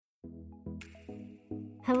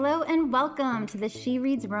Hello and welcome to the She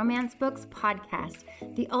Reads Romance Books podcast,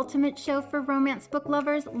 the ultimate show for romance book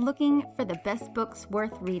lovers looking for the best books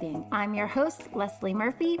worth reading. I'm your host, Leslie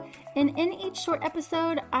Murphy, and in each short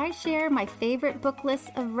episode, I share my favorite book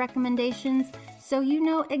list of recommendations so you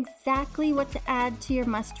know exactly what to add to your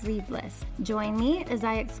must-read list. Join me as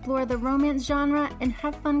I explore the romance genre and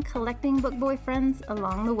have fun collecting book boyfriends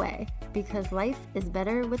along the way, because life is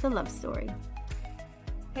better with a love story.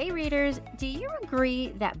 Hey readers, do you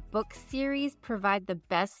agree that book series provide the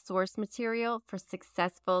best source material for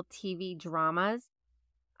successful TV dramas?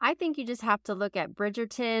 I think you just have to look at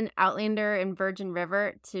Bridgerton, Outlander, and Virgin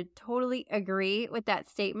River to totally agree with that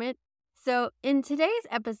statement. So in today's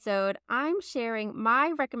episode, I'm sharing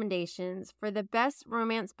my recommendations for the best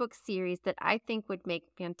romance book series that I think would make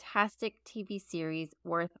fantastic TV series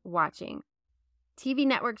worth watching. TV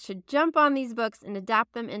networks should jump on these books and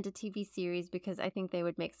adapt them into TV series because I think they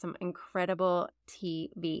would make some incredible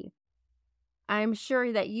TV. I'm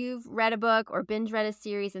sure that you've read a book or binge read a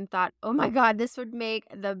series and thought, oh my God, this would make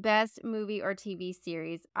the best movie or TV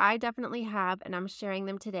series. I definitely have, and I'm sharing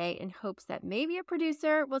them today in hopes that maybe a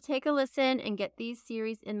producer will take a listen and get these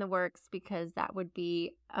series in the works because that would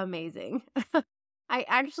be amazing. I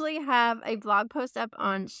actually have a blog post up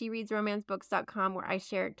on shereadsromancebooks.com where I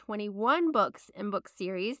share 21 books and book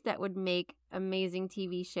series that would make amazing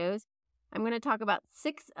TV shows. I'm going to talk about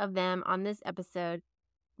 6 of them on this episode,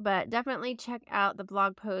 but definitely check out the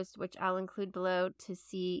blog post, which I'll include below, to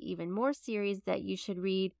see even more series that you should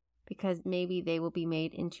read because maybe they will be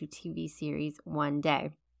made into TV series one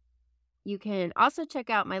day. You can also check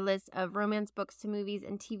out my list of romance books to movies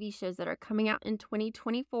and TV shows that are coming out in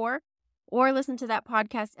 2024. Or listen to that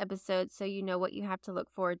podcast episode so you know what you have to look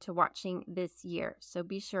forward to watching this year. So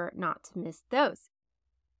be sure not to miss those.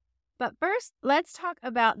 But first, let's talk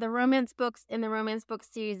about the romance books in the romance book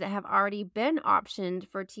series that have already been optioned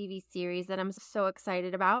for TV series that I'm so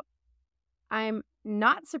excited about. I'm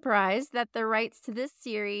not surprised that the rights to this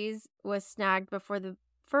series was snagged before the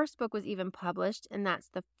first book was even published, and that's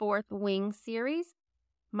the Fourth Wing series.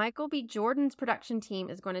 Michael B. Jordan's production team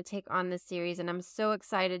is going to take on this series, and I'm so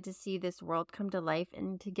excited to see this world come to life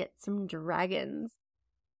and to get some dragons.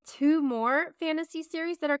 2 more fantasy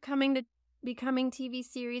series that are becoming TV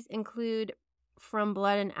series include From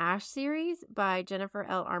Blood and Ash series by Jennifer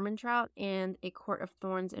L. Armentrout and A Court of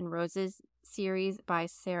Thorns and Roses series by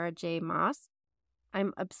Sarah J. Maas.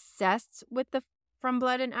 I'm obsessed with the From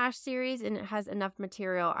Blood and Ash series, and it has enough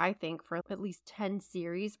material, I think, for at least 10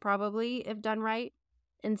 series probably, if done right.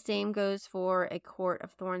 And same goes for A Court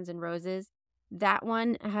of Thorns and Roses. That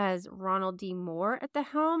one has Ronald D. Moore at the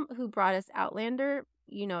helm, who brought us Outlander.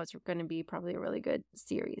 You know it's going to be probably a really good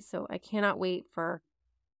series. So I cannot wait for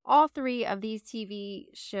all 3 of these TV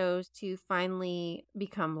shows to finally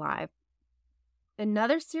become live.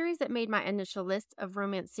 Another series that made my initial list of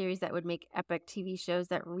romance series that would make epic TV shows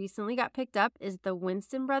that recently got picked up is the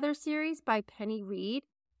Winston Brothers series by Penny Reed.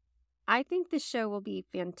 I think the show will be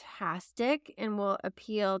fantastic and will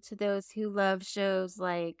appeal to those who love shows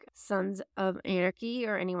like Sons of Anarchy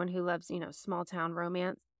or anyone who loves, small town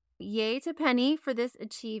romance. Yay to Penny for this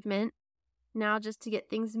achievement. Now just to get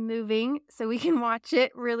things moving so we can watch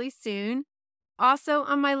it really soon. Also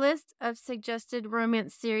on my list of suggested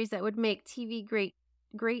romance series that would make TV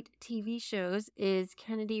great TV shows is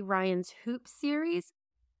Kennedy Ryan's Hoop series.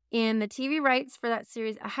 And the TV rights for that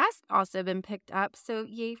series has also been picked up, so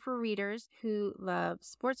yay for readers who love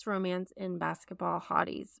sports romance and basketball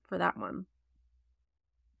hotties for that one.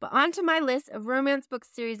 But on to my list of romance book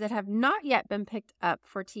series that have not yet been picked up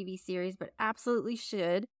for TV series, but absolutely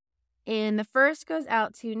should. And the first goes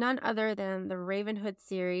out to none other than the Ravenhood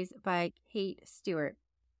series by Kate Stewart.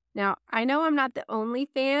 Now, I know I'm not the only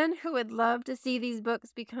fan who would love to see these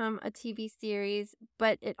books become a TV series,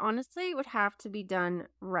 but it honestly would have to be done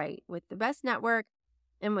right with the best network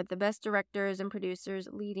and with the best directors and producers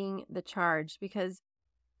leading the charge because,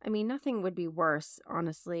 nothing would be worse,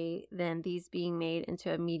 honestly, than these being made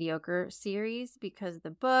into a mediocre series because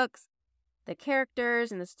the books, the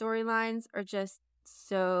characters, and the storylines are just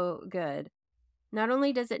so good. Not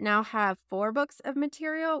only does it now have 4 books of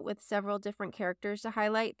material with several different characters to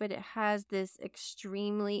highlight, but it has this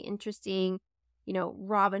extremely interesting,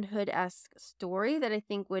 Robin Hood-esque story that I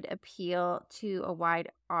think would appeal to a wide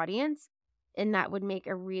audience, and that would make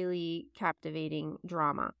a really captivating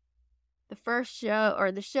drama. The first show,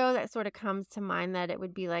 or the show that sort of comes to mind that it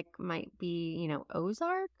would be like, might be,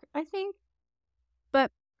 Ozark, I think.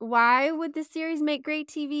 But why would this series make great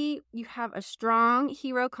TV? You have a strong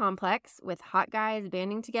hero complex with hot guys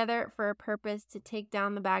banding together for a purpose to take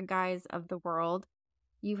down the bad guys of the world.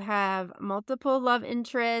 You have multiple love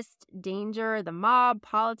interests, danger, the mob,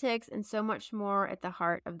 politics, and so much more at the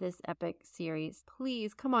heart of this epic series.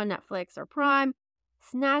 Please come on Netflix or Prime.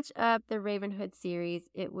 Snatch up the Ravenhood series.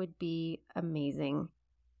 It would be amazing.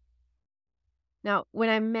 Now, when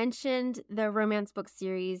I mentioned the romance book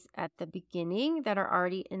series at the beginning that are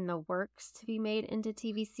already in the works to be made into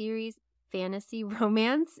TV series, fantasy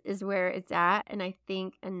romance is where it's at. And I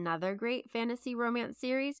think another great fantasy romance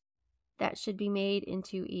series that should be made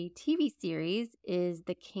into a TV series is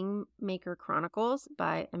The Kingmaker Chronicles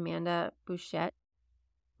by Amanda Bouchette.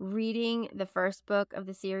 Reading the first book of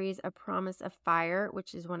the series, A Promise of Fire,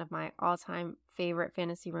 which is one of my all-time favorite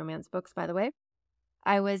fantasy romance books, by the way,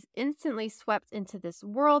 I was instantly swept into this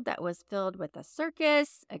world that was filled with a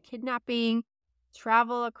circus, a kidnapping,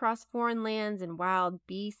 travel across foreign lands, and wild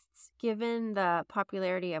beasts. Given the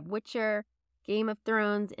popularity of Witcher, Game of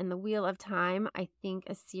Thrones, and The Wheel of Time, I think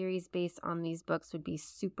a series based on these books would be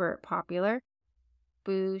super popular.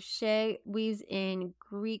 Bouchette weaves in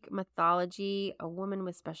Greek mythology, a woman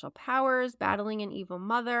with special powers battling an evil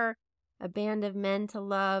mother, a band of men to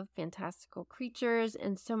love, fantastical creatures,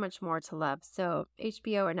 and so much more to love. So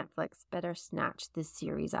HBO or Netflix better snatch this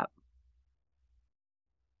series up.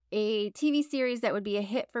 A TV series that would be a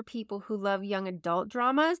hit for people who love young adult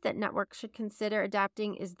dramas that networks should consider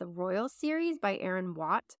adapting is The Royal series by Aaron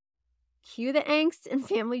Watt. Cue the angst and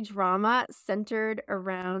family drama centered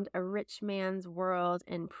around a rich man's world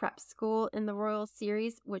and prep school in the Royal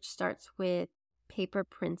series, which starts with Paper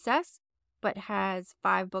Princess, but has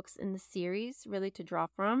 5 books in the series really to draw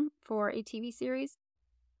from for a TV series.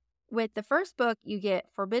 With the first book, you get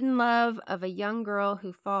forbidden love of a young girl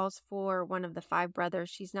who falls for one of the 5 brothers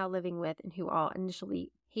she's now living with and who all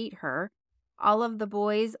initially hate her. All of the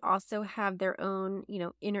boys also have their own,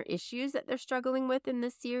 inner issues that they're struggling with in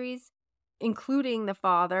this series, including the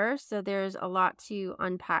father. So there's a lot to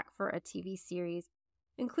unpack for a TV series,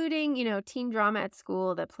 including, teen drama at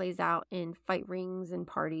school that plays out in fight rings and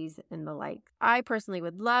parties and the like. I personally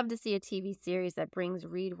would love to see a TV series that brings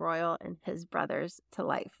Reed Royal and his brothers to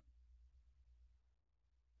life.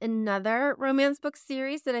 Another romance book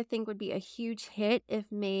series that I think would be a huge hit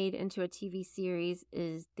if made into a TV series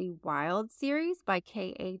is the Wild series by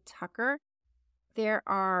K.A. Tucker. There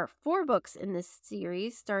are 4 books in this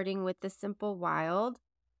series, starting with The Simple Wild,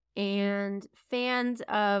 and fans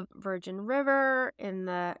of Virgin River and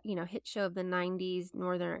the, hit show of the 90s,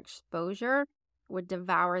 Northern Exposure, would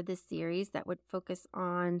devour this series that would focus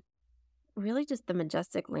on really just the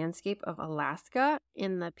majestic landscape of Alaska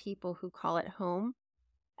and the people who call it home.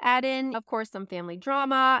 Add in, of course, some family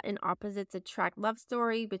drama, an opposites attract love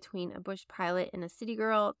story between a bush pilot and a city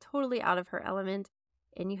girl, totally out of her element,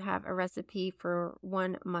 and you have a recipe for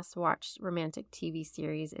one must-watch romantic TV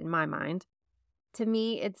series in my mind. To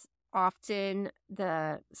me, it's often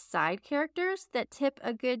the side characters that tip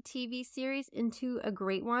a good TV series into a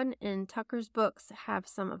great one, and Tucker's books have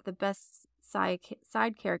some of the best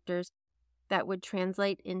side characters that would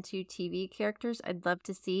translate into TV characters I'd love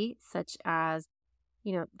to see, such as,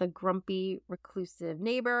 the grumpy, reclusive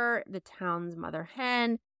neighbor, the town's mother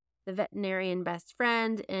hen, the veterinarian best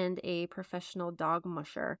friend, and a professional dog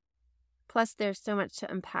musher. Plus, there's so much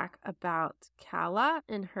to unpack about Calla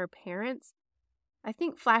and her parents. I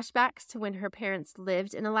think flashbacks to when her parents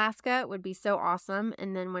lived in Alaska would be so awesome,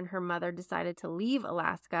 and then when her mother decided to leave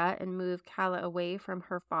Alaska and move Calla away from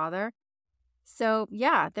her father. So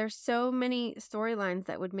yeah, there's so many storylines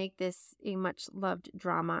that would make this a much loved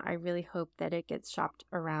drama. I really hope that it gets shopped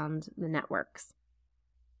around the networks.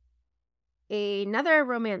 Another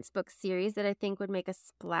romance book series that I think would make a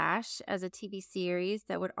splash as a TV series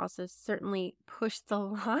that would also certainly push the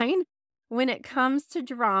line when it comes to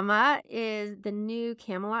drama is the new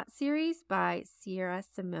Camelot series by Sierra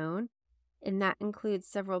Simone. And that includes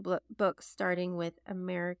several books starting with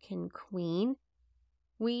American Queen.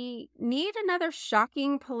 We need another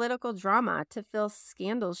shocking political drama to fill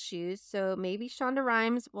Scandal's shoes, so maybe Shonda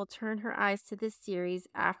Rhimes will turn her eyes to this series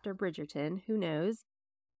after Bridgerton, who knows?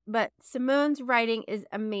 But Simone's writing is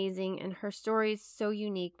amazing and her story is so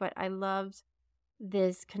unique, but I loved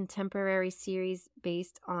this contemporary series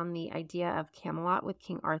based on the idea of Camelot with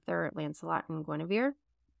King Arthur, Lancelot, and Guinevere.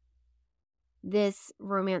 This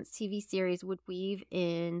romance TV series would weave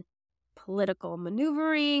in political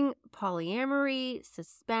maneuvering, polyamory,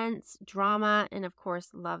 suspense, drama, and of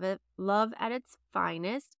course, love at its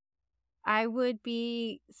finest. I would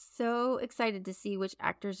be so excited to see which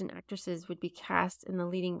actors and actresses would be cast in the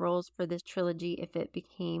leading roles for this trilogy if it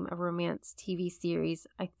became a romance TV series.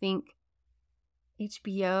 I think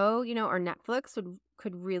HBO, or Netflix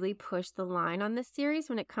could really push the line on this series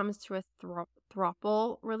when it comes to a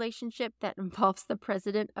throuple relationship that involves the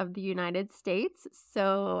President of the United States.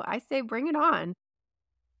 So I say bring it on.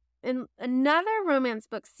 And another romance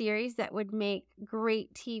book series that would make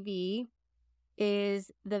great TV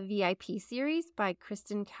is the VIP series by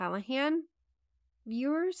Kristen Callahan.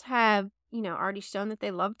 Viewers have, already shown that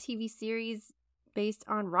they love TV series based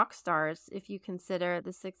on rock stars. If you consider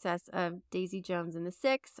the success of Daisy Jones and the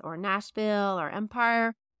Six or Nashville or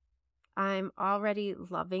Empire, I'm already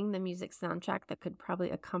loving the music soundtrack that could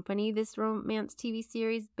probably accompany this romance TV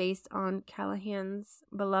series based on Callahan's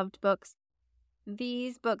beloved books.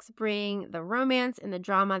 These books bring the romance and the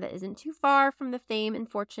drama that isn't too far from the fame and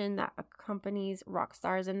fortune that accompanies rock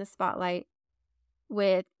stars in the spotlight,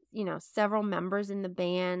 with, several members in the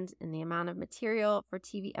band, and the amount of material for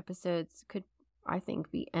TV episodes could, I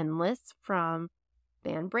think, be endless, from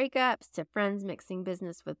band breakups to friends mixing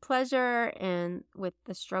business with pleasure. And with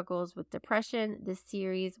the struggles with depression, this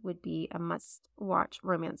series would be a must-watch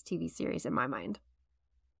romance TV series in my mind.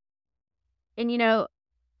 And,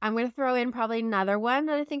 I'm going to throw in probably another one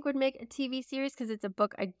that I think would make a TV series because it's a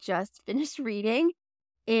book I just finished reading,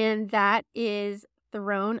 and that is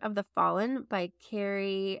Throne of the Fallen by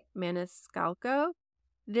Kerri Maniscalco.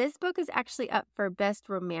 This book is actually up for Best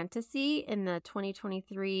Romantasy in the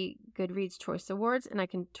 2023 Goodreads Choice Awards, and I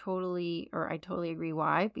totally agree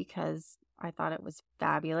why, because I thought it was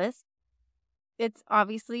fabulous. It's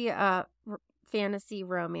obviously a fantasy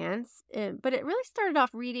romance, but it really started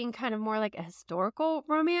off reading kind of more like a historical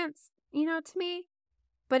romance, to me.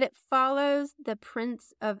 But it follows the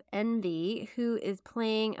Prince of Envy, who is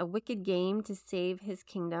playing a wicked game to save his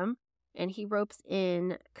kingdom, and he ropes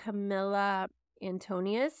in Camilla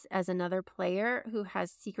Antonius as another player who has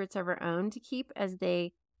secrets of her own to keep as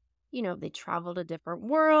they travel to different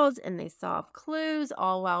worlds and they solve clues,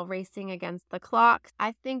 all while racing against the clock.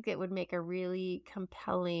 I think it would make a really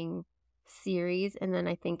compelling series. And then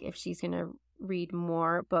I think if she's going to read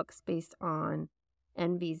more books based on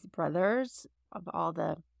Envy's brothers, of all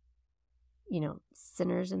the,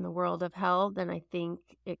 sinners in the world of hell, then I think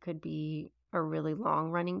it could be a really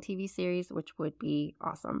long-running TV series, which would be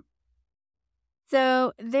awesome.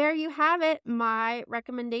 So there you have it, my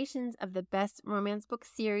recommendations of the best romance book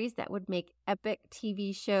series that would make epic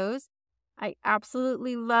TV shows. I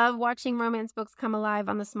absolutely love watching romance books come alive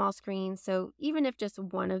on the small screen, so even if just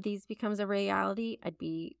one of these becomes a reality, I'd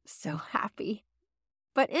be so happy.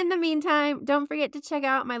 But in the meantime, don't forget to check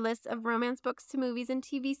out my list of romance books to movies and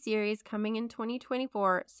TV series coming in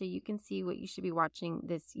 2024 so you can see what you should be watching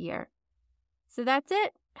this year. So that's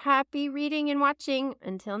it. Happy reading and watching.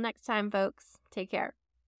 Until next time, folks. Take care.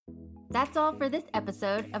 That's all for this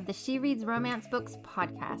episode of the She Reads Romance Books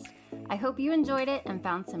podcast. I hope you enjoyed it and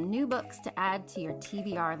found some new books to add to your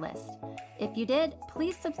TBR list. If you did,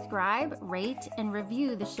 please subscribe, rate, and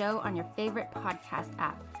review the show on your favorite podcast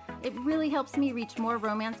app. It really helps me reach more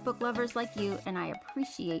romance book lovers like you, and I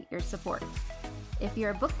appreciate your support. If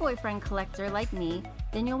you're a book boyfriend collector like me,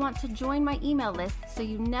 then you'll want to join my email list so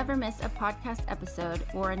you never miss a podcast episode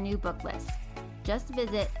or a new book list. Just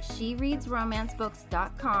visit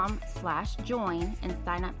shereadsromancebooks.com/join and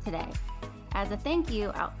sign up today. As a thank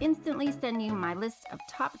you, I'll instantly send you my list of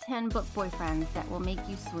top 10 book boyfriends that will make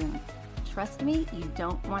you swoon. Trust me, you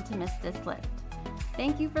don't want to miss this list.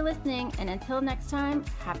 Thank you for listening, and until next time,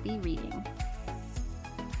 happy reading.